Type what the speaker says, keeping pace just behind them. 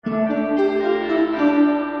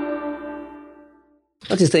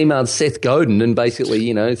I just emailed Seth Godin and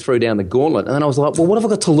basically, threw down the gauntlet. And then I was like, well, what have I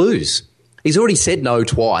got to lose? He's already said no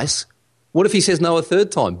twice. What if he says no a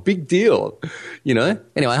third time? Big deal,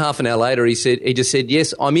 Anyway, half an hour later, he just said,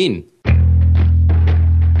 yes, I'm in.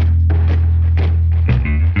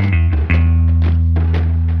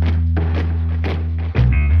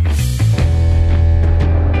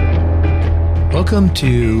 Welcome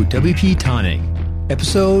to WP Tonic,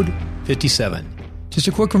 episode 57. Just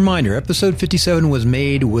a quick reminder, episode 57 was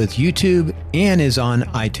made with YouTube and is on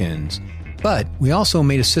iTunes. But we also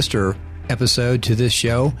made a sister episode to this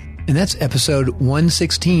show, and that's episode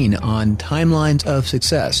 116 on Timelines of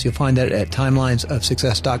Success. You'll find that at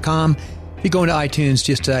timelinesofsuccess.com. If you go into iTunes,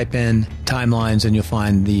 just type in Timelines and you'll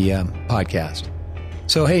find the podcast.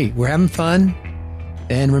 So, hey, we're having fun.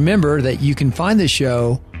 And remember that you can find the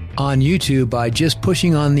show on YouTube by just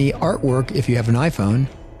pushing on the artwork if you have an iPhone,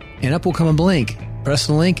 and up will come a link. Press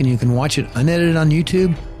the link and you can watch it unedited on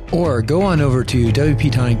YouTube, or go on over to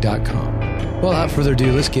WPTonic.com. Well, without further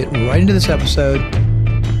ado, let's get right into this episode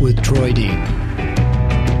with Troy Dean.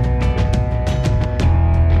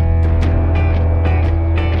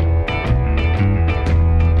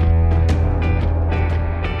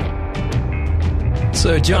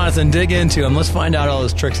 So, Jonathan, dig into him. Let's find out all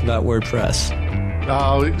those tricks about WordPress.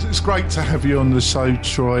 Oh, it's great to have you on the show,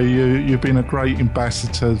 Troy. You've been a great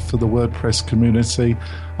ambassador for the WordPress community.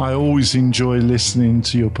 I always enjoy listening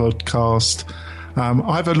to your podcast.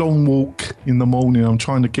 I have a long walk in the morning. I'm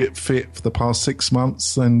trying to get fit for the past 6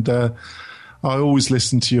 months, and I always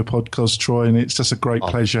listen to your podcast, Troy, and it's just a great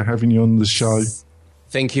pleasure having you on the show.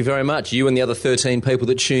 Thank you very much. You and the other 13 people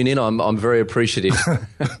that tune in, I'm very appreciative.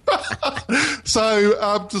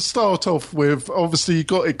 So to start off with, obviously you've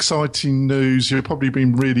got exciting news. You've probably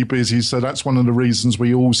been really busy, so that's one of the reasons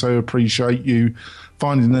we also appreciate you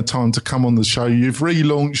finding the time to come on the show. You've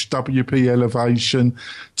relaunched WP Elevation.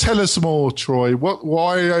 Tell us more, Troy.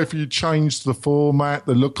 Why have you changed the format,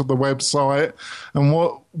 the look of the website, and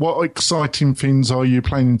what exciting things are you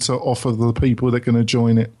planning to offer the people that are going to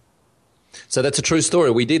join it? So that's a true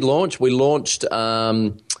story. We did launch. We launched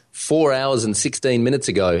 4 hours and 16 minutes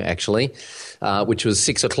ago, actually, which was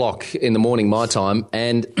 6 o'clock in the morning my time.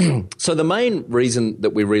 And so the main reason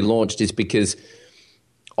that we relaunched is because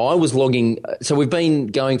I was logging. So we've been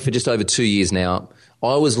going for just over 2 years now.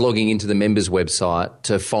 I was logging into the members website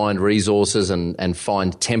to find resources and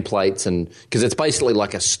find templates, and because it's basically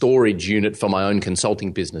like a storage unit for my own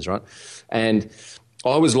consulting business, right? And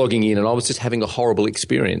I was logging in and I was just having a horrible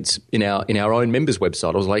experience in our own members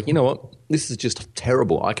website. I was like, you know what? This is just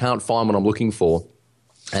terrible. I can't find what I'm looking for.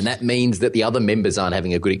 And that means that the other members aren't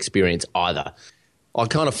having a good experience either. I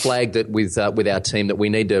kind of flagged it with our team that we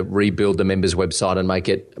need to rebuild the members website and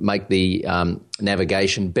make the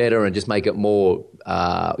navigation better and just make it more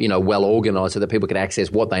well organized so that people can access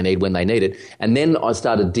what they need when they need it. And then I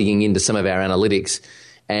started digging into some of our analytics.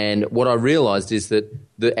 And what I realized is that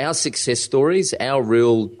our success stories, our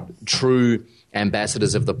real true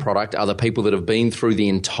ambassadors of the product, are the people that have been through the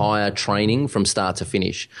entire training from start to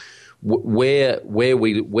finish. Where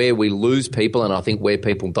we lose people, and I think where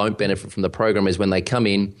people don't benefit from the program, is when they come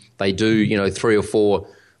in, they do 3 or 4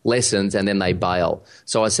 lessons, and then they bail.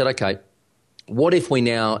 So I said, okay, what if we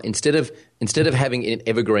now, instead of having an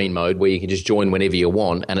evergreen mode where you can just join whenever you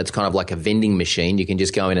want and it's kind of like a vending machine, you can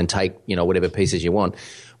just go in and take, whatever pieces you want.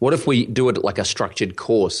 What if we do it like a structured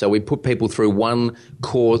course? So we put people through one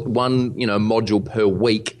course, one module per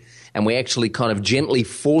week, and we actually kind of gently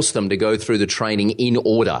force them to go through the training in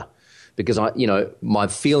order, because my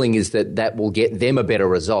feeling is that will get them a better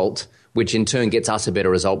result, which in turn gets us a better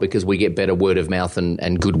result because we get better word of mouth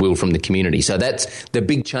and goodwill from the community. So that's the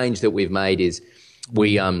big change that we've made. Is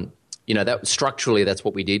we that structurally, that's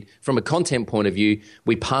what we did. From a content point of view,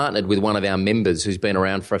 we partnered with one of our members who's been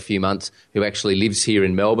around for a few months, who actually lives here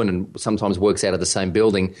in Melbourne and sometimes works out of the same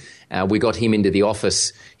building. We got him into the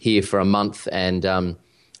office here for a month,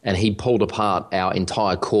 and he pulled apart our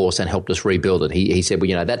entire course and helped us rebuild it. He said,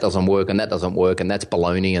 well, that doesn't work and that doesn't work and that's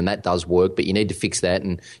baloney and that does work, but you need to fix that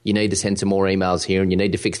and you need to send some more emails here and you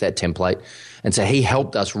need to fix that template. And so he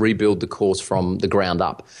helped us rebuild the course from the ground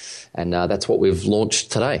up. And that's what we've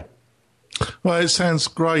launched today. Well, it sounds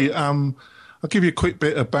great. I'll give you a quick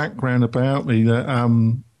bit of background about me. That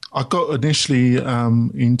I got initially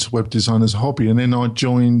into web design as a hobby, and then I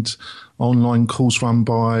joined an online course run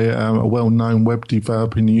by a well-known web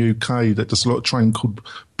developer in the UK that does a lot of training called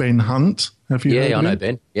Ben Hunt. Have you heard of him? I know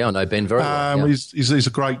Ben. Yeah, I know Ben very well. Yeah. He's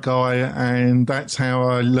a great guy, and that's how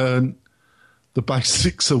I learned the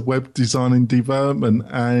basics of web design and development,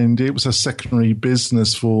 and it was a secondary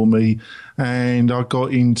business for me. And I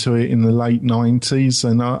got into it in the late 90s,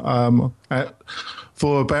 and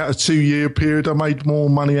for about a 2-year period, I made more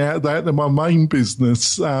money out of that than my main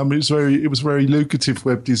business. It was very lucrative,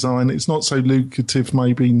 web design. It's not so lucrative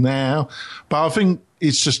maybe now, but I think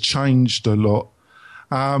it's just changed a lot.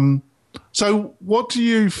 So what do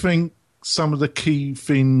you think some of the key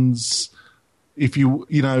things, if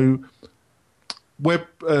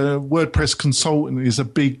WordPress consultant is a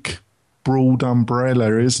big, broad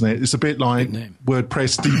umbrella, isn't it? It's a bit like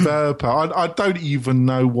WordPress developer. I don't even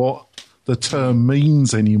know what the term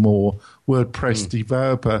means anymore, WordPress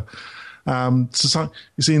developer. So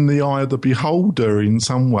it's in the eye of the beholder in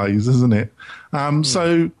some ways, isn't it?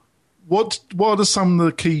 So what are some of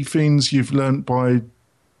the key things you've learnt by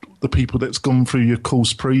the people that's gone through your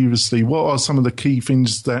course previously? What are some of the key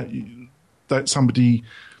things that somebody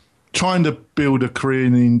trying to build a career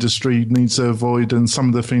in the industry needs to avoid, and some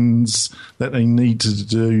of the things that they need to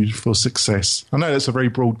do for success? I know that's a very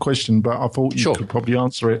broad question, but I thought you could probably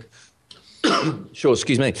answer it. Sure,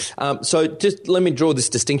 excuse me. So just let me draw this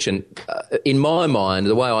distinction. In my mind,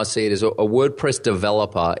 the way I see it is a WordPress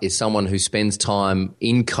developer is someone who spends time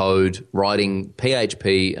in code writing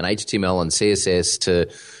PHP and HTML and CSS to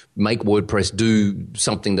make WordPress do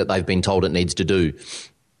something that they've been told it needs to do.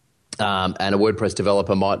 And a WordPress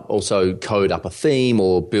developer might also code up a theme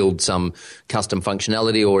or build some custom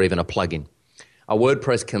functionality or even a plugin. A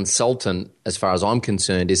WordPress consultant, as far as I'm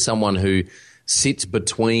concerned, is someone who sits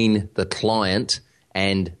between the client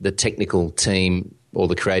and the technical team or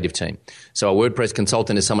the creative team. So a WordPress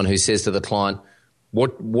consultant is someone who says to the client,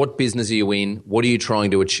 what business are you in? What are you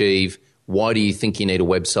trying to achieve? Why do you think you need a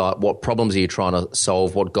website? What problems are you trying to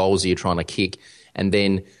solve? What goals are you trying to kick? And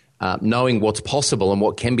then knowing what's possible and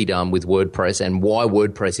what can be done with WordPress and why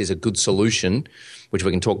WordPress is a good solution, which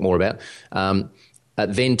we can talk more about,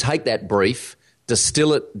 then take that brief,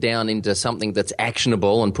 distill it down into something that's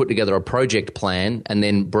actionable and put together a project plan, and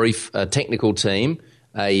then brief a technical team,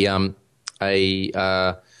 a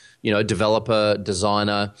developer,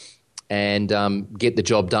 designer, and get the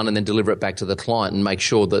job done, and then deliver it back to the client and make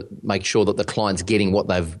sure that the client's getting what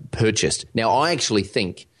they've purchased. Now, I actually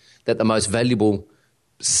think that the most valuable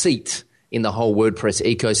seat in the whole WordPress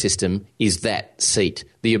ecosystem is that seat,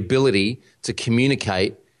 the ability to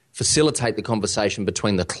communicate, facilitate the conversation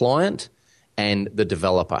between the client and the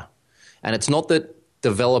developer. And it's not that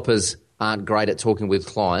developers aren't great at talking with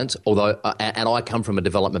clients, although, and I come from a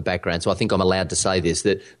development background, so I think I'm allowed to say this,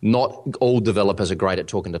 that not all developers are great at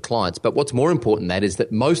talking to clients. But what's more important than that is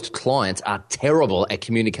that most clients are terrible at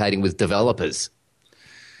communicating with developers.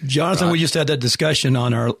 Jonathan, right. We just had that discussion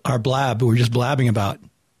on our blab. We were just blabbing about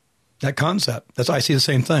that concept. I see the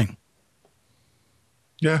same thing.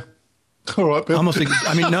 Yeah. All right, Bill.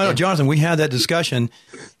 No, Jonathan, we had that discussion,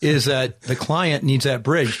 is that the client needs that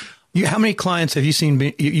bridge. How many clients have you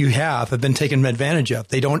seen you have been taken advantage of?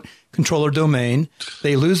 They don't control their domain.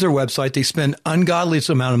 They lose their website. They spend ungodly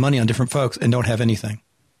amount of money on different folks and don't have anything.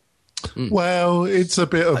 Well, it's a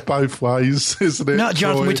bit of both ways, isn't it? No,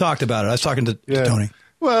 Jonathan, we talked about it. I was talking to Tony.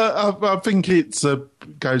 Well, I think it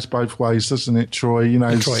goes both ways, doesn't it, Troy? You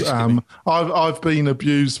know, I've been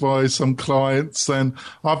abused by some clients, and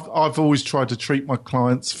I've always tried to treat my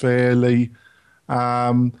clients fairly.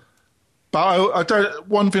 But I don't.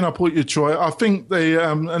 One thing I put you, Troy, I think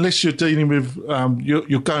unless you're dealing with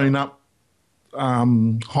you're going up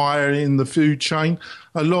higher in the food chain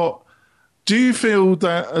a lot. Do you feel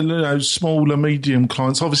that small and medium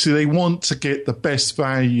clients, obviously they want to get the best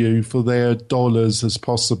value for their dollars as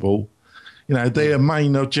possible? You know, their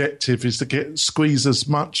main objective is to squeeze as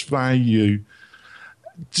much value.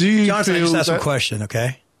 Do you Jonathan, feel I just asked a question,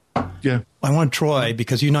 okay? Yeah. I want Troy,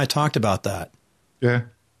 because you and I talked about that. Yeah.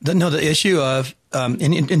 The issue of,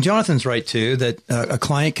 and Jonathan's right too, that a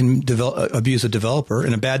client can abuse a developer,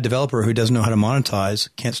 and a bad developer who doesn't know how to monetize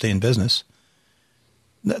can't stay in business.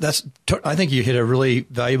 I think you hit a really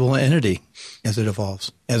valuable entity as it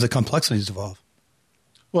evolves, as the complexities evolve.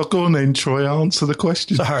 Well, go on then, Troy. Answer the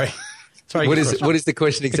question. Sorry. What is the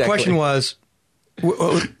question exactly? The question was,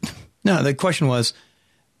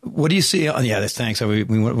 what do you see? Thanks. We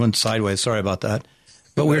went sideways. Sorry about that.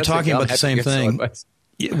 But we were talking about the same thing.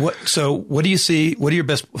 What do you see? What are your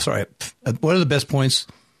best? What are the best points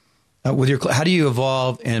with your? How do you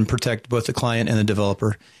evolve and protect both the client and the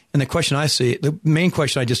developer? And the question I see, the main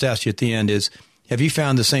question I just asked you at the end is, have you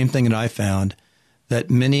found the same thing that I found, that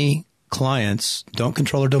many clients don't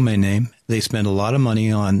control their domain name? They spend a lot of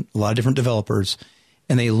money on a lot of different developers,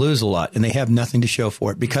 and they lose a lot, and they have nothing to show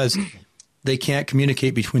for it because they can't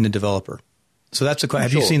communicate between the developer. So that's the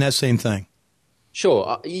question. Have you seen that same thing?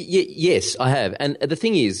 Sure. Yes, I have. And the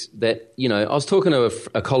thing is that, I was talking to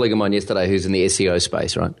a colleague of mine yesterday who's in the SEO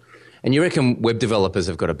space, right? And you reckon web developers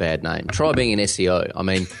have got a bad name. Try being an SEO. I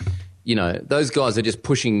mean, those guys are just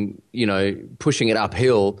pushing it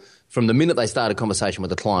uphill from the minute they start a conversation with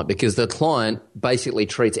the client, because the client basically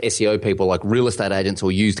treats SEO people like real estate agents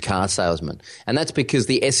or used car salesmen. And that's because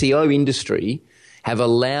the SEO industry have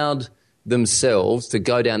allowed themselves to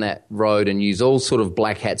go down that road and use all sort of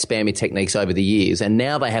black hat spammy techniques over the years, and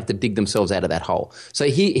now they have to dig themselves out of that hole. So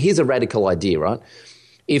here's a radical idea, right?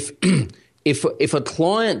 If a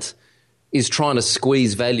client is trying to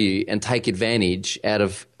squeeze value and take advantage out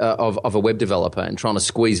of a web developer and trying to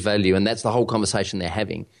squeeze value, and that's the whole conversation they're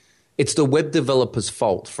having, it's the web developer's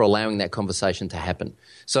fault for allowing that conversation to happen.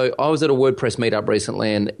 So I was at a WordPress meetup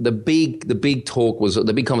recently, and the big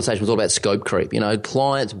conversation was all about scope creep.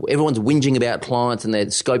 Clients, everyone's whinging about clients and their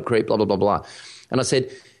scope creep, blah, blah, blah, blah. And I said,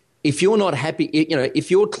 if you're not happy, if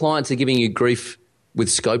your clients are giving you grief with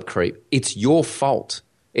scope creep, it's your fault.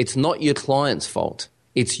 It's not your client's fault.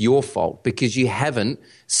 It's your fault, because you haven't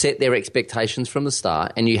set their expectations from the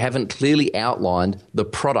start and you haven't clearly outlined the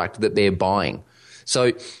product that they're buying.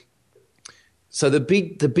 So the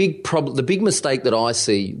big mistake that I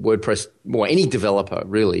see WordPress, or any developer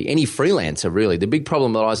really, any freelancer really, the big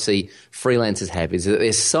problem that I see freelancers have is that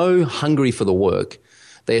they're so hungry for the work,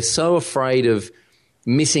 they're so afraid of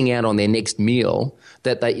missing out on their next meal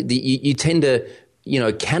that you tend to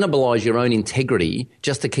cannibalize your own integrity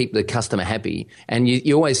just to keep the customer happy. And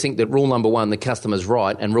you always think that rule number one, the customer's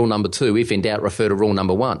right, and rule number two, if in doubt, refer to rule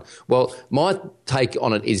number one. Well, my take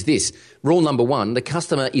on it is this. Rule number one, the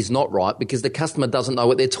customer is not right because the customer doesn't know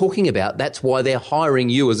what they're talking about. That's why they're hiring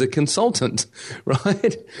you as a consultant,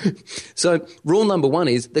 right? So rule number one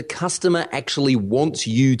is the customer actually wants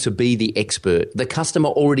you to be the expert. The customer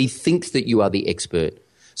already thinks that you are the expert.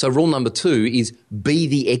 So rule number two is be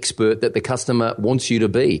the expert that the customer wants you to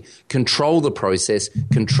be. Control the process,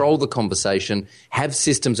 control the conversation, have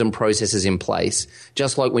systems and processes in place.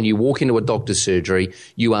 Just like when you walk into a doctor's surgery,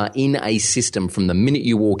 you are in a system from the minute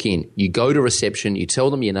you walk in. You go to reception, you tell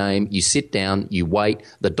them your name, you sit down, you wait,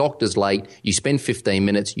 the doctor's late, you spend 15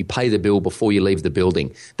 minutes, you pay the bill before you leave the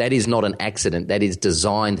building. That is not an accident. That is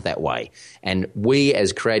designed that way. And we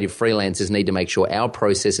as creative freelancers need to make sure our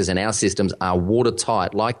processes and our systems are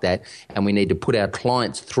watertight like that, and we need to put our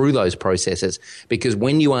clients through those processes, because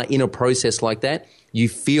when you are in a process like that, you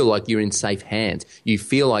feel like you're in safe hands. You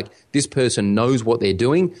feel like this person knows what they're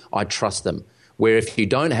doing, I trust them. Where if you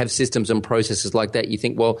don't have systems and processes like that, you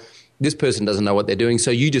think, well, this person doesn't know what they're doing,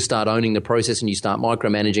 so you just start owning the process and you start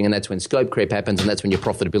micromanaging, and that's when scope creep happens, and that's when your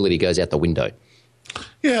profitability goes out the window.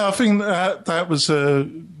 Yeah, I think that was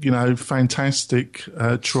fantastic,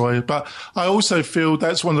 Troy. But I also feel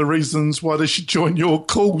that's one of the reasons why they should join your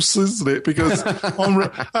course, isn't it? Because on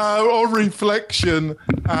reflection,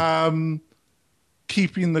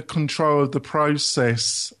 keeping the control of the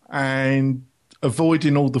process and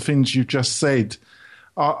avoiding all the things you've just said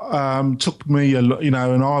took me a lot.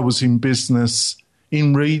 And I was in business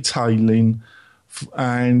in retailing,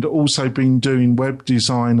 and also been doing web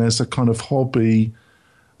design as a kind of hobby.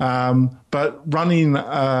 But running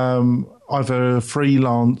either a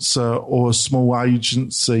freelancer or a small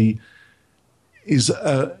agency is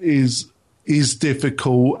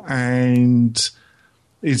difficult, and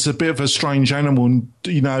it's a bit of a strange animal,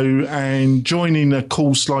 and joining a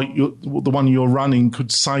course like the one you're running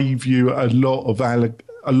could save you a lot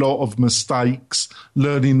of mistakes,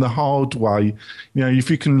 learning the hard way. If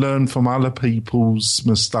you can learn from other people's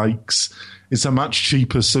mistakes, it's a much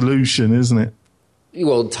cheaper solution, isn't it?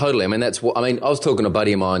 Well, totally. I was talking to a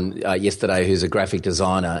buddy of mine yesterday who's a graphic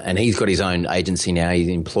designer, and he's got his own agency now.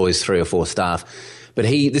 He employs 3 or 4 staff. But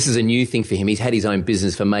this is a new thing for him. He's had his own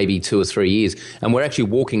business for maybe 2 or 3 years, and we're actually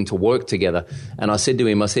walking to work together. And I said to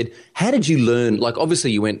him, how did you learn? Like,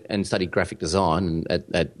 obviously you went and studied graphic design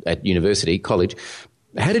at university, college.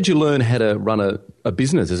 How did you learn how to run a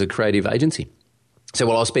business as a creative agency? So,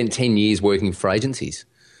 I spent 10 years working for agencies,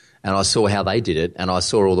 and I saw how they did it, and I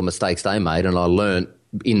saw all the mistakes they made, and I learned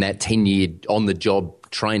in that 10-year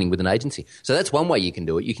on-the-job training with an agency. So that's one way you can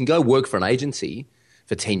do it. You can go work for an agency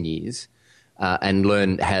for 10 years and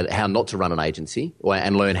learn how not to run an agency,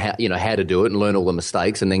 and learn how to do it and learn all the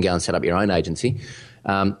mistakes, and then go and set up your own agency.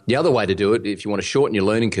 The other way to do it, if you want to shorten your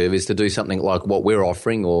learning curve, is to do something like what we're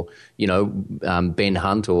offering, or Ben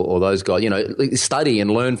Hunt or those guys. Study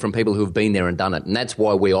and learn from people who have been there and done it, and that's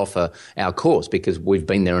why we offer our course, because we've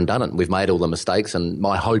been there and done it. We've made all the mistakes, and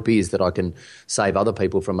my hope is that I can save other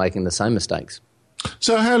people from making the same mistakes.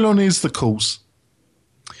 So, how long is the course?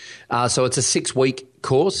 So it's a 6-week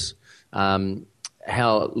course.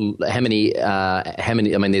 many. I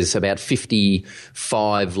mean, there's about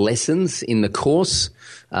 55 lessons in the course.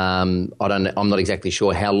 I'm not exactly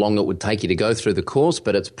sure how long it would take you to go through the course,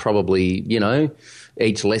 but it's probably,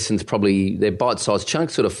 each lesson's probably, they're bite-sized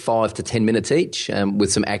chunks, sort of 5 to 10 minutes each,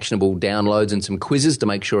 with some actionable downloads and some quizzes to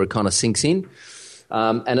make sure it kind of sinks in.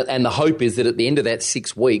 And the hope is that at the end of that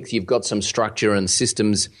 6 weeks, you've got some structure and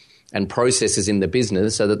systems and processes in the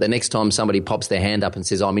business so that the next time somebody pops their hand up and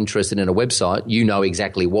says, I'm interested in a website, you know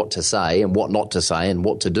exactly what to say and what not to say and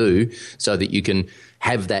what to do so that you can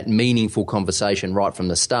have that meaningful conversation right from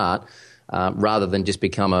the start, rather than just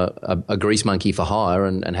become a grease monkey for hire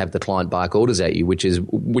and have the client bark orders at you, which is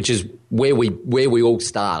where we all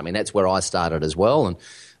start. I mean, that's where I started as well. And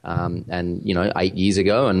 8 years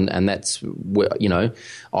ago, and that's where,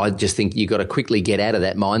 I just think you've got to quickly get out of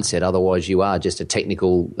that mindset. Otherwise, you are just a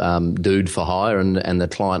technical dude for hire, and the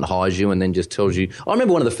client hires you and then just tells you. I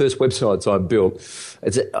remember one of the first websites I built.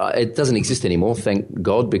 It doesn't exist anymore, thank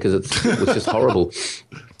God, because it was just horrible.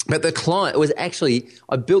 But the client was actually,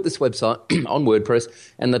 I built this website on WordPress,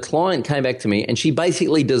 and the client came back to me, and she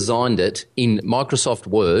basically designed it in Microsoft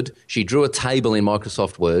Word. She drew a table in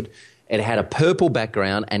Microsoft Word. It had a purple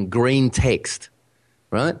background and green text,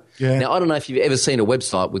 right? Yeah. Now, I don't know if you've ever seen a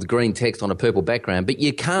website with green text on a purple background, but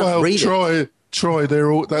you can't read it.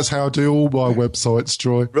 Troy, that's how I do all my websites,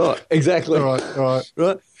 Troy. Right, exactly.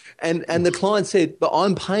 Right. And the client said, but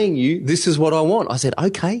I'm paying you, this is what I want. I said,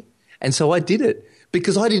 okay. And so I did it.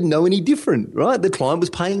 Because I didn't know any different, right? The client was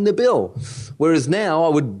paying the bill. Whereas now I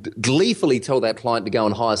would gleefully tell that client to go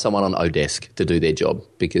and hire someone on Odesk to do their job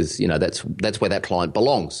because, that's where that client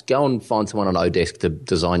belongs. Go and find someone on Odesk to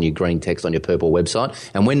design your green text on your purple website.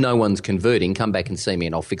 And when no one's converting, come back and see me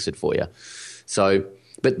and I'll fix it for you. So,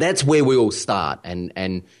 but that's where we all start.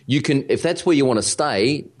 And you can, if that's where you want to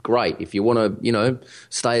stay, great. If you want to,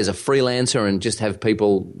 stay as a freelancer and just have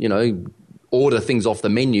people, order things off the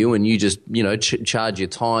menu and you just, charge your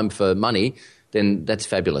time for money, then that's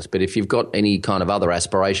fabulous. But if you've got any kind of other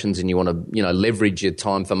aspirations and you want to, leverage your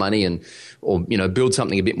time for money or build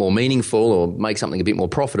something a bit more meaningful or make something a bit more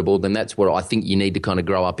profitable, then that's where I think you need to kind of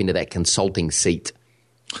grow up into that consulting seat.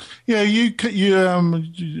 Yeah, you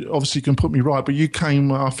obviously can put me right, but you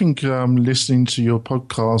came, I think, listening to your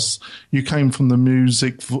podcast, you came from the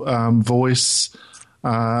music voice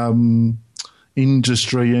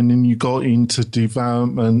industry, and then you got into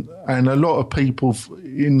development, and a lot of people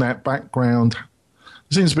in that background, there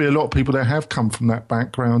seems to be a lot of people that have come from that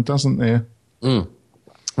background, doesn't there?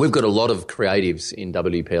 We've got a lot of creatives in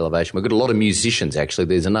WP Elevation. We've got a lot of musicians, actually.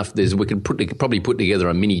 We could probably put together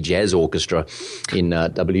a mini jazz orchestra in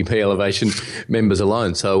WP Elevation members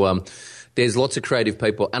alone. So there's lots of creative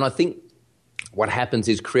people, and I think what happens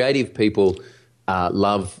is creative people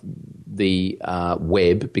love the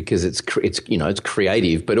web because it's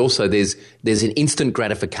creative, but also there's an instant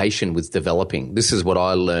gratification with developing. This is what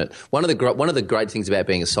I learned. One of the great things about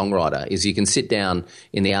being a songwriter is you can sit down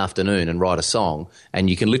in the afternoon and write a song, and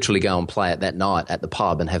you can literally go and play it that night at the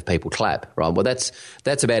pub and have people clap. Right? Well, that's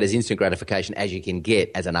about as instant gratification as you can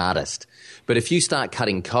get as an artist. But if you start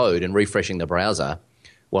cutting code and refreshing the browser,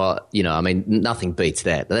 well, nothing beats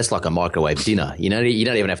that. That's like a microwave dinner. You don't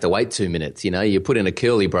even have to wait 2 minutes. You put in a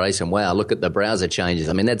curly brace and wow, look at the browser changes.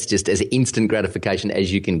 I mean, that's just as instant gratification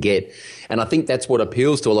as you can get. And I think that's what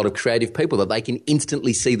appeals to a lot of creative people, that they can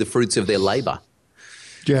instantly see the fruits of their labor.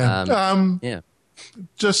 Yeah. Yeah.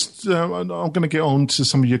 Just, I'm going to get on to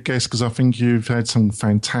some of your guests because I think you've had some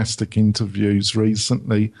fantastic interviews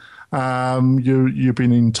recently. You've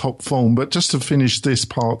been in top form, but just to finish this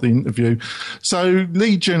part of the interview, so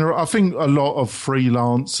I think a lot of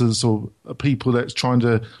freelancers or people that's trying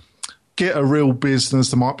to get a real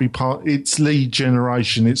business, it's lead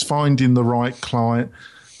generation. It's finding the right client,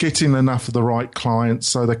 getting enough of the right clients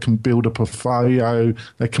so they can build a portfolio,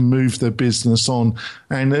 they can move their business on.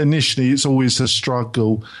 And initially it's always a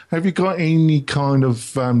struggle. Have you got any kind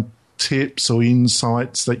of tips or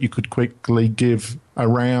insights that you could quickly give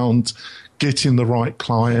around getting the right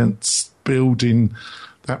clients, building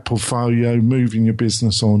that portfolio, moving your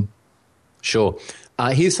business on? Sure.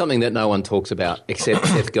 Here's something that no one talks about except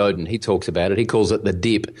Seth Godin. He talks about it. He calls it the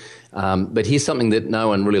dip. But here's something that no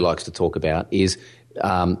one really likes to talk about is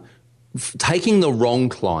taking the wrong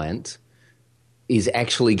client is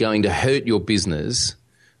actually going to hurt your business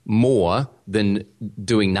more than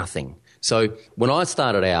doing nothing. So when I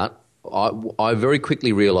started out, I very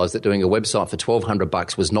quickly realised that doing a website for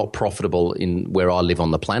 $1,200 was not profitable in where I live on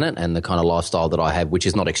the planet and the kind of lifestyle that I have, which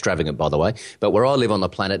is not extravagant, by the way. But where I live on the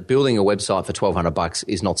planet, building a website for $1,200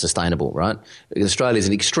 is not sustainable, right? Australia is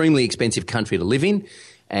an extremely expensive country to live in,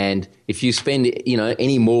 And if you spend,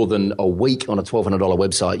 any more than a week on a $1,200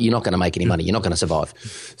 website, you're not going to make any money. You're not going to survive.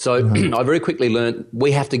 So I very quickly learned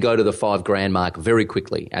we have to go to the $5,000 mark very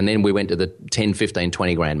quickly. And then we went to the 10, 15,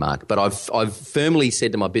 20 grand mark. But I've firmly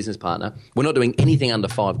said to my business partner, we're not doing anything under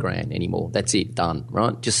 $5,000 anymore. That's it, done,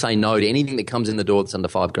 right? Just say no to anything that comes in the door that's under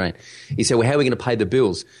 $5,000. He said, well, how are we going to pay the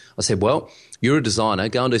bills? I said, well, you're a designer.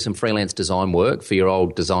 Go and do some freelance design work for your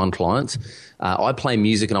old design clients. I play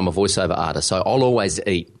music and I'm a voiceover artist, so I'll always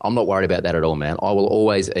eat. I'm not worried about that at all, man. I will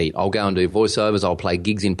always eat. I'll go and do voiceovers. I'll play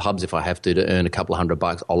gigs in pubs if I have to earn a couple of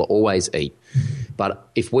 $100. I'll always eat.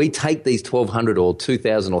 But if we take these $1,200 or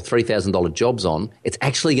 $2,000 or $3,000 jobs on, it's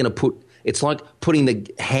actually going to it's like putting the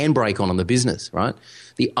handbrake on the business, right?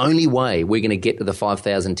 The only way we're going to get to the $5,000,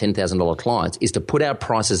 $10,000 clients is to put our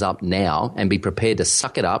prices up now and be prepared to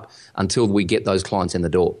suck it up until we get those clients in the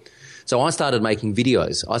door. So I started making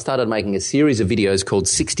videos. I started making a series of videos called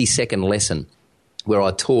 60-Second Lesson, where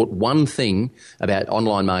I taught one thing about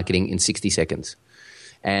online marketing in 60 seconds.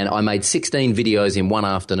 And I made 16 videos in one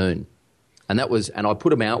afternoon. And I put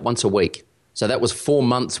them out once a week. So that was 4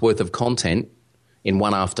 months worth of content in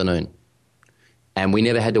one afternoon. And we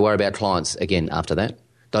never had to worry about clients again after that.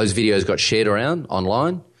 Those videos got shared around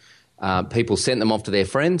online. People sent them off to their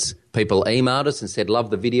friends. People emailed us and said, love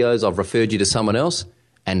the videos. I've referred you to someone else.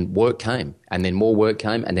 And work came. And then more work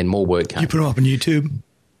came. And then more work came. You put them up on YouTube?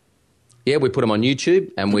 Yeah, we put them on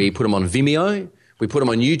YouTube and we put them on Vimeo. We put them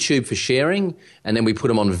on YouTube for sharing. And then we put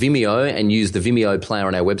them on Vimeo and used the Vimeo player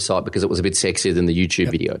on our website because it was a bit sexier than the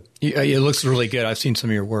YouTube video. It looks really good. I've seen some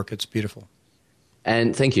of your work. It's beautiful.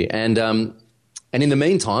 And thank you. And in the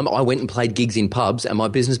meantime, I went and played gigs in pubs and my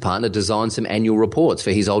business partner designed some annual reports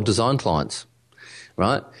for his old design clients,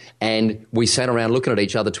 right? And we sat around looking at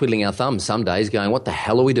each other, twiddling our thumbs some days going, what the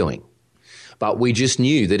hell are we doing? But we just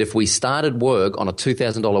knew that if we started work on a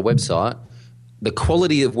 $2,000 website, the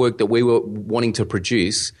quality of work that we were wanting to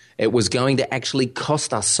produce, it was going to actually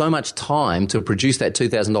cost us so much time to produce that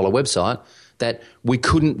 $2,000 website that we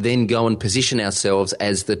couldn't then go and position ourselves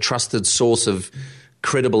as the trusted source of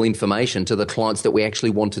credible information to the clients that we actually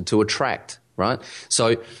wanted to attract, right?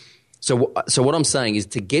 So what I'm saying is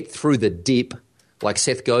to get through the dip, like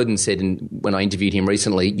Seth Godin said when I interviewed him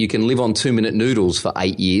recently, you can live on 2-minute noodles for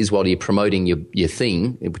 8 years while you're promoting your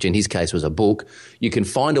thing, which in his case was a book. You can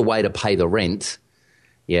find a way to pay the rent,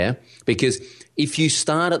 yeah? Because if you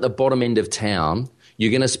start at the bottom end of town,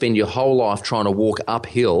 you're going to spend your whole life trying to walk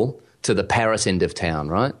uphill to the Paris end of town,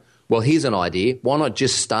 right? Well, here's an idea. Why not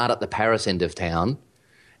just start at the Paris end of town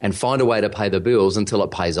and find a way to pay the bills until it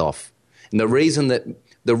pays off? And the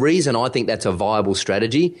reason I think that's a viable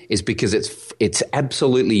strategy is because it's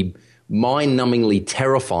absolutely mind-numbingly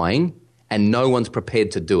terrifying and no one's prepared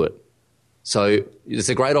to do it. So it's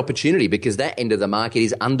a great opportunity because that end of the market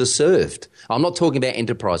is underserved. I'm not talking about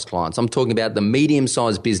enterprise clients. I'm talking about the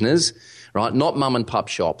medium-sized business, right? Not mum and pup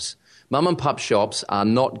shops. Mum and pup shops are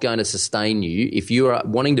not going to sustain you. If you are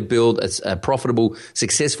wanting to build a profitable,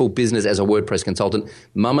 successful business as a WordPress consultant,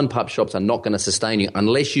 mum and pup shops are not going to sustain you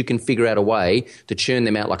unless you can figure out a way to churn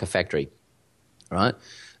them out like a factory, right?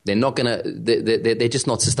 They're not going to, they're just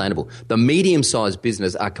not sustainable. The medium-sized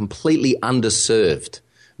business are completely underserved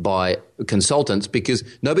by consultants because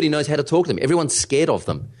nobody knows how to talk to them. Everyone's scared of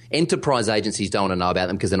them. Enterprise agencies don't want to know about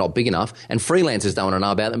them because they're not big enough, and freelancers don't want to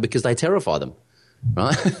know about them because they terrify them.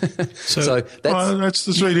 Right, so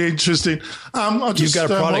that's really interesting. You've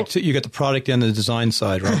got a product. You got the product and the design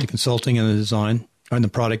side, right? The consulting and the design, and the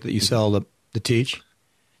product that you sell to teach.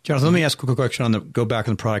 Jonathan, let me ask a quick question go back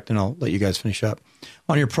on the product, and I'll let you guys finish up.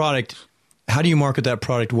 On your product, how do you market that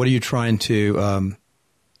product? What are you trying to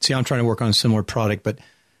see? I'm trying to work on a similar product, but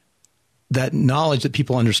that knowledge that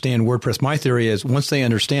people understand WordPress. My theory is once they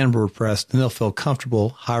understand WordPress, then they'll feel comfortable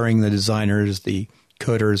hiring the designers, the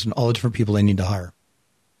coders, and all the different people they need to hire.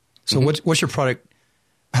 So what's your product?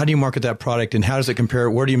 How do you market that product, and how does it compare?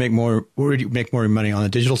 Where do you make more money, on the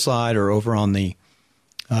digital side or over on the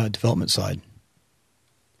development side?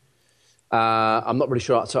 I'm not really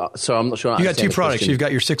sure. So I'm not sure. You got two products. You've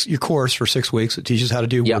got your course for 6 weeks that teaches how to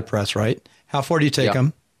do WordPress, right? How far do you take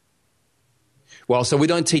them? Well, so we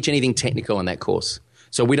don't teach anything technical in that course.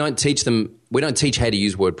 So we don't teach how to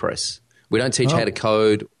use WordPress. We don't teach how to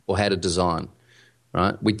code or how to design.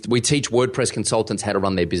 Right? We teach WordPress consultants how to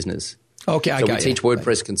run their business. Okay, we teach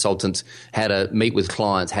WordPress consultants how to meet with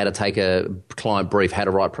clients, how to take a client brief, how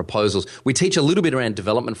to write proposals. We teach a little bit around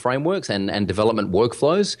development frameworks and development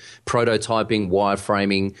workflows, prototyping,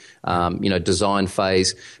 wireframing, design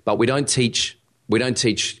phase. But we don't teach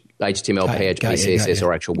HTML, PHP, CSS,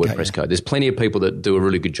 or actual WordPress code. There's plenty of people that do a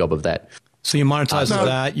really good job of that. So you monetize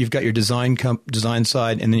that. You've got your design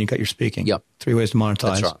side, and then you've got your speaking. Yep. 3 ways to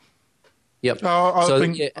monetize. That's right. Yep. I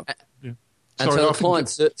think. And so the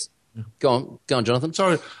clients. Go on, Jonathan.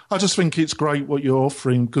 Sorry, I just think it's great what you're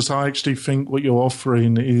offering, because I actually think what you're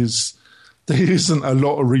offering is there isn't a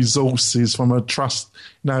lot of resources from a trust.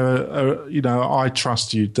 I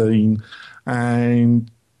trust you, Dean, and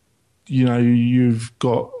you've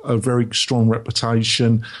got a very strong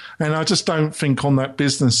reputation, and I just don't think on that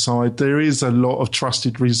business side there is a lot of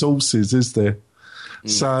trusted resources, is there?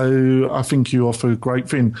 So I think you offer a great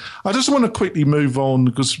thing. I just want to quickly move on,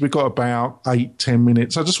 because we've got about 8-10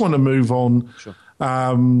 minutes. I just want to move on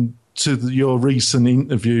to your recent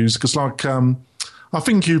interviews, because I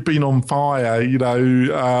think you've been on fire, it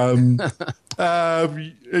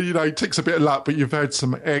takes a bit of luck, but you've had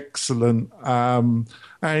some excellent, my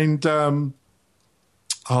mind's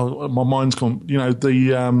gone,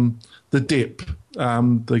 the dip,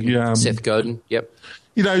 Seth Godin. Yep.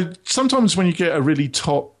 Sometimes when you get a really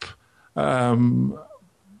top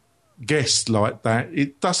guest like that,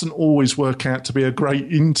 it doesn't always work out to be a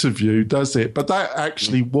great interview, does it? But that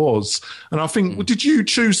actually was. And I think, did you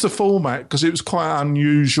choose the format? Because it was quite an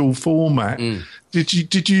unusual format.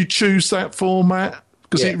 Did you choose that format?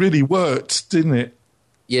 Because it really worked, didn't it?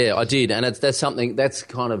 Yeah, I did. And that's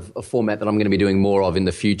kind of a format that I'm going to be doing more of in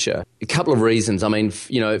the future. A couple of reasons. I mean,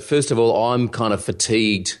 first of all, I'm kind of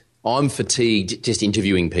fatigued. I'm fatigued just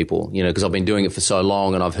interviewing people, because I've been doing it for so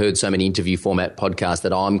long, and I've heard so many interview format podcasts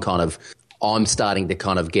that I'm starting to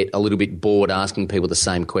kind of get a little bit bored asking people the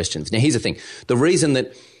same questions. Now, here's the thing. The reason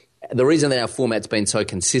that our format's been so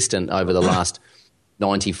consistent over the last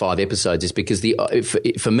 95 episodes is because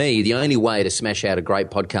for me, the only way to smash out a great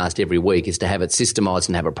podcast every week is to have it systemized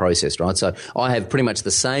and have it processed, right? So I have pretty much the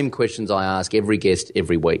same questions I ask every guest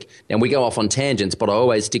every week. And we go off on tangents, but I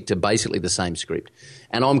always stick to basically the same script.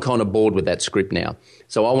 And I'm kind of bored with that script now.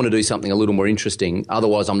 So I want to do something a little more interesting.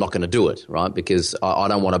 Otherwise, I'm not going to do it, right? Because I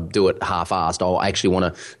don't want to do it half-assed. I actually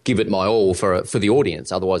want to give it my all for the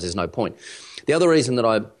audience. Otherwise, there's no point. The other reason that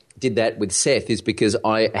I did that with Seth is because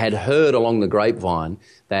I had heard along the grapevine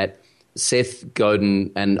that Seth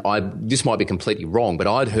Godin, and this might be completely wrong, but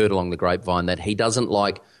I'd heard along the grapevine that he doesn't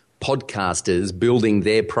like podcasters building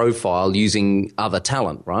their profile using other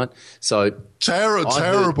talent, right? So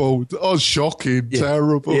terrible. Oh, shocking. Yeah,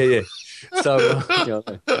 terrible. Yeah. So,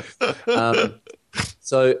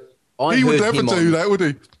 so he would never do that, would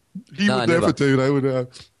he? He would never do that, would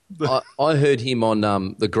he? I heard him on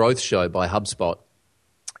The Growth Show by HubSpot,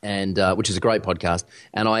 and which is a great podcast.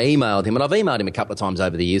 And I emailed him, and I've emailed him a couple of times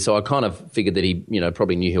over the years, so I kind of figured that he,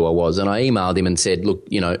 probably knew who I was. And I emailed him and said, look,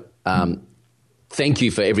 thank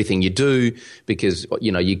you for everything you do, because,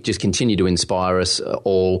 you just continue to inspire us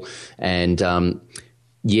all. And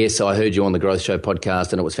yes, I heard you on the Growth Show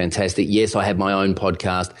podcast and it was fantastic. Yes, I have my own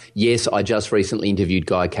podcast. Yes, I just recently interviewed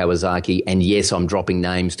Guy Kawasaki. And yes, I'm dropping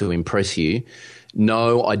names to impress you.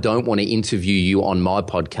 No, I don't want to interview you on my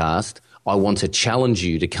podcast. I want to challenge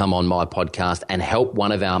you to come on my podcast and help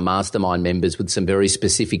one of our mastermind members with some very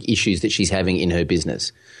specific issues that she's having in her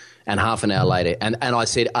business. And half an hour later, and I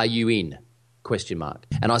said, are you in? ?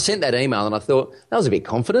 And I sent that email and I thought, that was a bit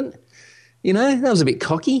confident. That was a bit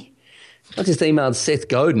cocky. I just emailed Seth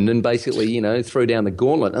Godin and basically, threw down the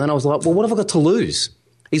gauntlet. And then I was like, well, what have I got to lose?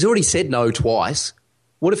 He's already said no twice.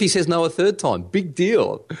 What if he says no a third time? Big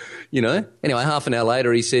deal. Anyway, half an hour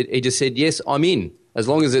later, he just said, yes, I'm in. As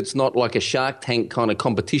long as it's not like a Shark Tank kind of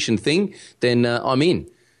competition thing, then I'm in.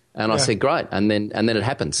 And I said, great. And then it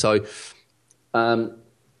happened. So, I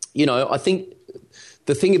think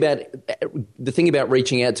the thing about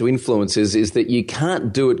reaching out to influencers is that you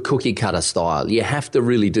can't do it cookie cutter style. You have to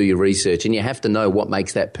really do your research and you have to know what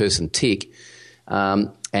makes that person tick.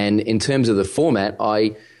 And in terms of the format,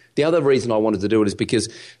 the other reason I wanted to do it is because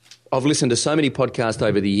I've listened to so many podcasts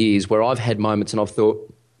over the years where I've had moments and I've thought,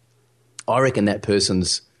 I reckon that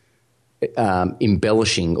person's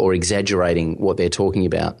embellishing or exaggerating what they're talking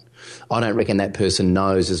about. I don't reckon that person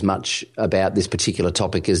knows as much about this particular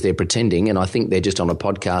topic as they're pretending, and I think they're just on a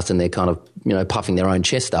podcast and they're kind of, puffing their own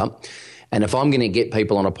chest up. And if I'm going to get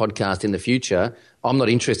people on a podcast in the future, I'm not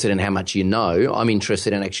interested in how much you know. I'm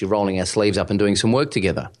interested in actually rolling our sleeves up and doing some work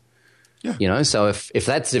together. Yeah. So if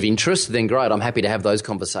that's of interest, then great. I'm happy to have those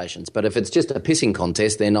conversations. But if it's just a pissing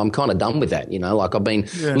contest, then I'm kind of done with that. Like I've been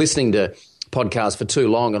listening to podcasts for too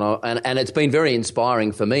long, and it's been very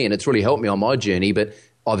inspiring for me, and it's really helped me on my journey. But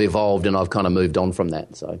I've evolved and I've kind of moved on from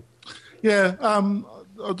that. So,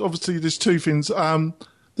 obviously there's two things.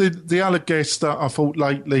 The other guest that I thought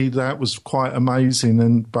lately that was quite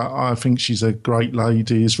amazing, but I think she's a great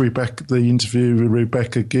lady, is the interview with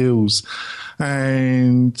Rebecca Gills.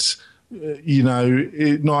 And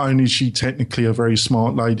not only is she technically a very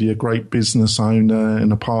smart lady, a great business owner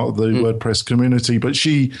and a part of the WordPress community, but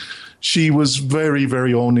she was very,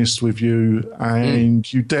 very honest with you,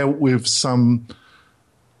 and you dealt with some.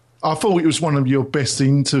 I thought it was one of your best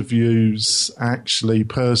interviews, actually,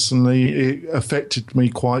 personally. It affected me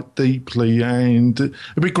quite deeply, and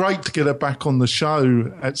it'd be great to get her back on the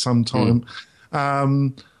show at some time.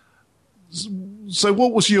 So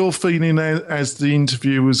what was your feeling as the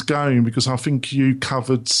interview was going? Because I think you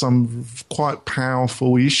covered some quite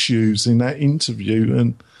powerful issues in that interview.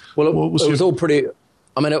 And it was all pretty...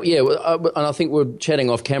 I mean, and I think we're chatting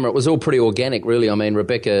off camera. It was all pretty organic, really. I mean,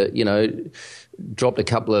 Rebecca, dropped a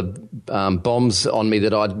couple of bombs on me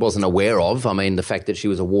that I wasn't aware of. I mean, the fact that she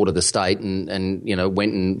was a ward of the state and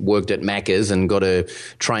went and worked at Macca's and got her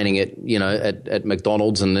training at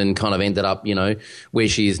McDonald's, and then kind of ended up, where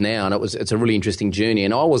she is now. And it's a really interesting journey.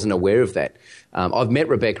 And I wasn't aware of that. I've met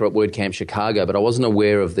Rebecca at WordCamp Chicago, but I wasn't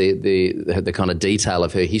aware of the kind of detail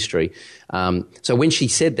of her history. So when she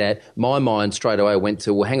said that, my mind straight away went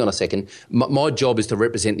to, well, hang on a second. My job is to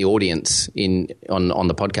represent the audience on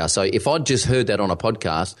the podcast. So if I'd just heard that on a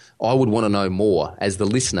podcast, I would want to know more. As the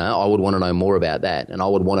listener, I would want to know more about that, and I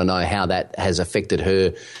would want to know how that has affected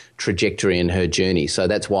her trajectory and her journey. So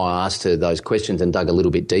that's why I asked her those questions and dug a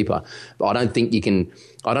little bit deeper. But I don't think you can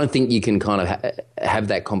kind of have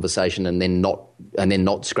that conversation and then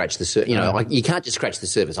not scratch the surface. You can't just scratch the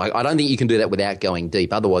surface. I don't think you can do that without going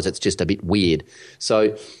deep. Otherwise, it's just a bit weird.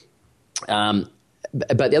 So, but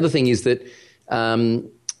the other thing is that,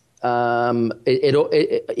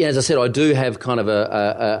 as I said, I do have kind of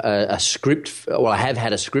a script. Well, I have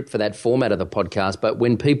had a script for that format of the podcast. But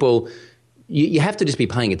when people, you have to just be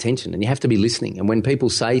paying attention and you have to be listening. And when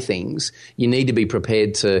people say things, you need to be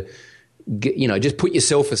prepared to, just put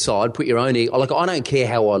yourself aside, put your own ego. Like, I don't care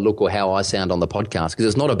how I look or how I sound on the podcast, because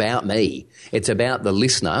it's not about me. It's about the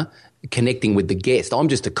listener connecting with the guest. I'm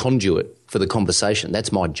just a conduit for the conversation.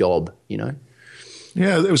 That's my job, Yeah,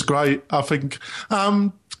 it was great, I think.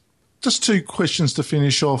 Just two questions to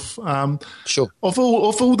finish off. Sure. Of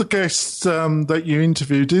all the guests that you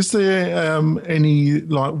interviewed, is there any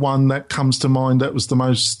one that comes to mind that was the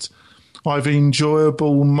most either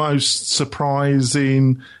enjoyable, most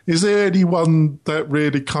surprising? Is there anyone that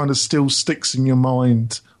really kind of still sticks in your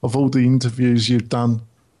mind of all the interviews you've done?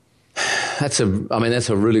 That's a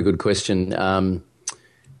really good question. I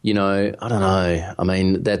don't know. I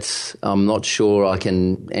mean, I'm not sure I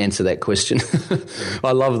can answer that question.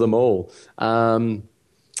 I love them all. It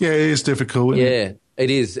is difficult. It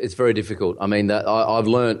is. It's very difficult. I mean, I've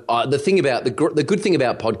learned the good thing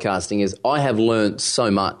about podcasting is I have learned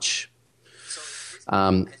so much.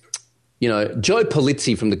 Joe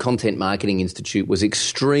Polizzi from the Content Marketing Institute was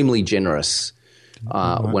extremely generous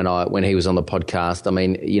when he was on the podcast. I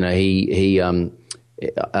mean, he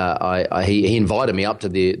invited me up to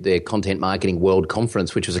their Content Marketing World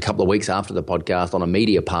Conference, which was a couple of weeks after the podcast, on a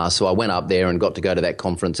media pass. So I went up there and got to go to that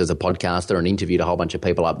conference as a podcaster and interviewed a whole bunch of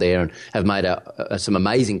people up there and have made some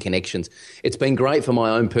amazing connections. It's been great for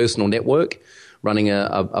my own personal network running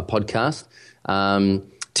a podcast.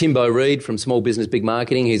 Timbo Reid from Small Business Big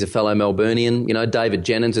Marketing, he's a fellow Melburnian. David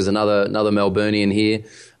Jennings is another Melburnian here.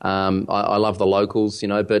 I love the locals,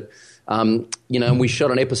 but and we shot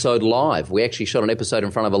an episode live. We actually shot an episode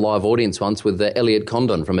in front of a live audience once with Elliot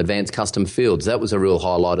Condon from Advanced Custom Fields. That was a real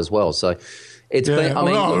highlight as well. So it's been.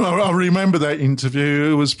 I remember that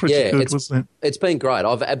interview. It was pretty good, wasn't it? It's been great.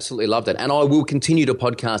 I've absolutely loved it, and I will continue to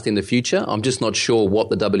podcast in the future. I'm just not sure what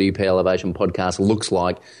the WP Elevation podcast looks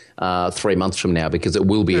like 3 months from now, because it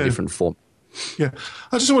will be a different form. Yeah,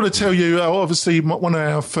 I just want to tell you, obviously, one of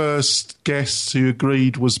our first guests who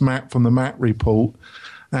agreed was Matt from the Matt Report.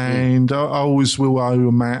 And I always will owe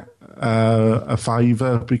Matt a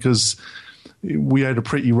favour, because we had a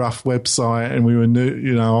pretty rough website and we were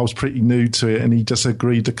new, I was pretty new to it, and he just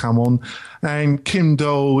agreed to come on. And Kim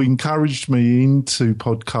Dole encouraged me into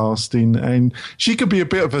podcasting, and she could be a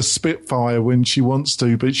bit of a spitfire when she wants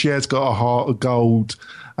to, but she has got a heart of gold.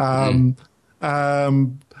 But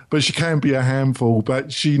she can be a handful,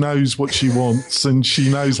 but she knows what she wants and she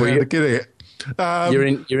knows how to get it.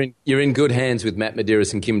 You're in good hands with Matt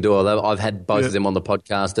Medeiros and Kim Doyle. I've had both of them on the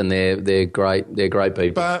podcast, and they're great. They're great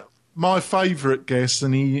people. But my favourite guest,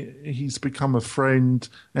 and he's become a friend,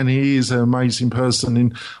 and he is an amazing person.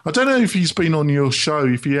 And I don't know if he's been on your show.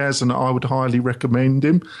 If he hasn't, I would highly recommend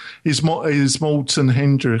him. Is Morten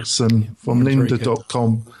Hendrickson from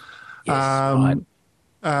lynda.com. Yes, right.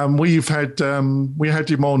 We had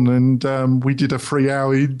him on, and we did a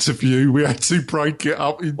 3-hour interview. We had to break it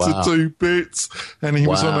up into 2 bits, and he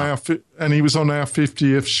was on our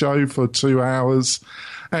 50th show for 2 hours.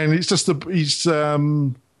 and it's just he's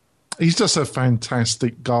just a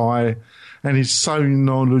fantastic guy, and he's so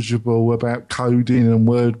knowledgeable about coding and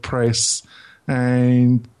WordPress,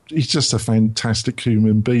 and he's just a fantastic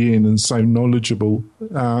human being and so knowledgeable.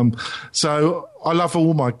 So I love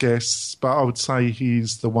all my guests, but I would say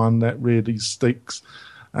he's the one that really sticks.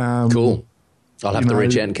 Cool. I'll have to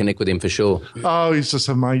reach out and connect with him for sure. Oh, he's just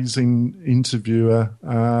an amazing interviewer.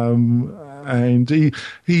 And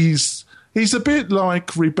he's a bit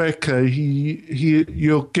like Rebecca.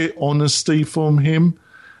 You'll get honesty from him.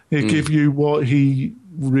 He'll give you what he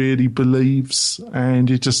really believes, and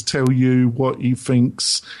he'll just tell you what he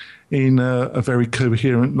thinks in a very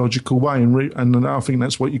coherent, logical way. And I think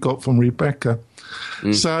that's what you got from Rebecca.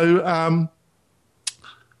 So I'm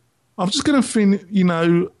just going to finish,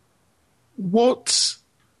 what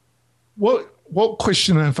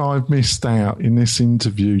question have I missed out in this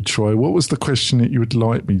interview, Troy? What was the question that you would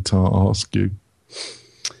like me to ask you?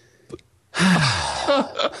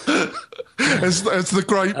 As the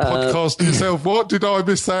great podcaster yourself, what did I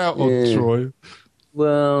miss out on, Troy?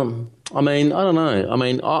 Well, I don't know.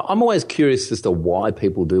 I'm always curious as to why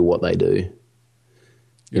people do what they do.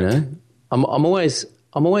 You know, I'm always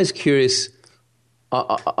curious.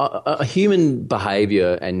 Human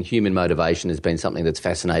behaviour and human motivation has been something that's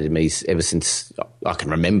fascinated me ever since I can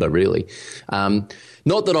remember, really.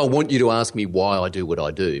 Not that I want you to ask me why I do what I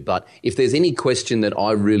do, but if there's any question that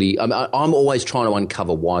I'm always trying to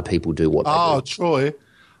uncover why people do what they do. Oh, Troy,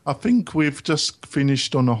 I think we've just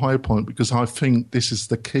finished on a high point, because I think this is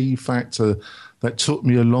the key factor that took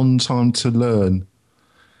me a long time to learn.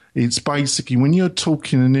 It's basically when you're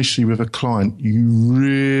talking initially with a client, you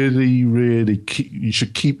really, really you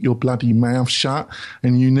should keep your bloody mouth shut,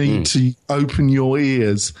 and you need to open your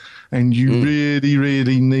ears, and you really,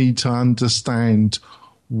 really need to understand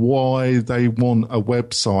why they want a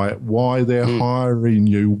website, why they're hiring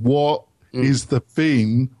you, what is the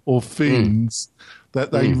thing or things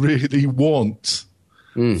that they really want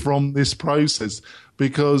from this process.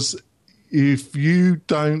 Because if you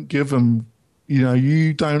don't give them,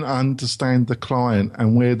 you don't understand the client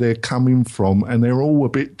and where they're coming from, and they're all a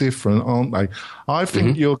bit different, aren't they? I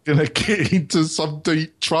think you're going to get into some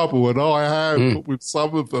deep trouble, and I have with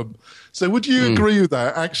some of them. So would you agree with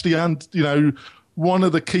that? Actually, and one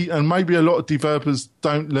of the key, and maybe a lot of developers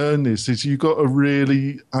don't learn this, is you've got to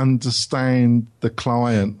really understand the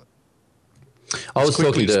client. I was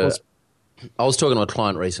talking to a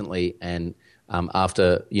client recently, and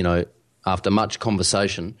after much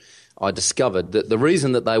conversation, I discovered that the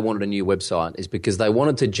reason that they wanted a new website is because they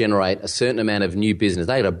wanted to generate a certain amount of new business.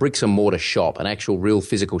 They had a bricks and mortar shop, an actual real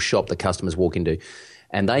physical shop that customers walk into,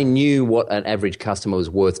 and they knew what an average customer was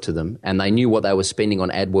worth to them, and they knew what they were spending on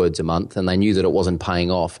AdWords a month, and they knew that it wasn't paying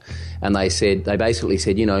off. And they basically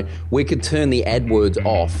said, we could turn the AdWords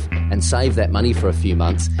off and save that money for a few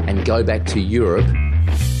months and go back to Europe.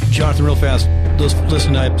 Jonathan, real fast,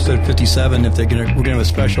 listen to episode 57. We're going to have a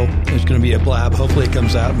special. There's going to be a Blab. Hopefully it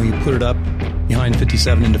comes out and we put it up behind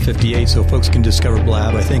 57 into 58 so folks can discover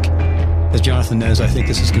Blab. I think, as Jonathan knows, I think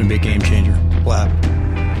this is going to be a game changer, Blab.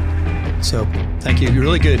 So thank you. You're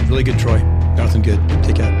really good, Troy. Jonathan, good.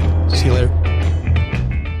 Take care. See you later.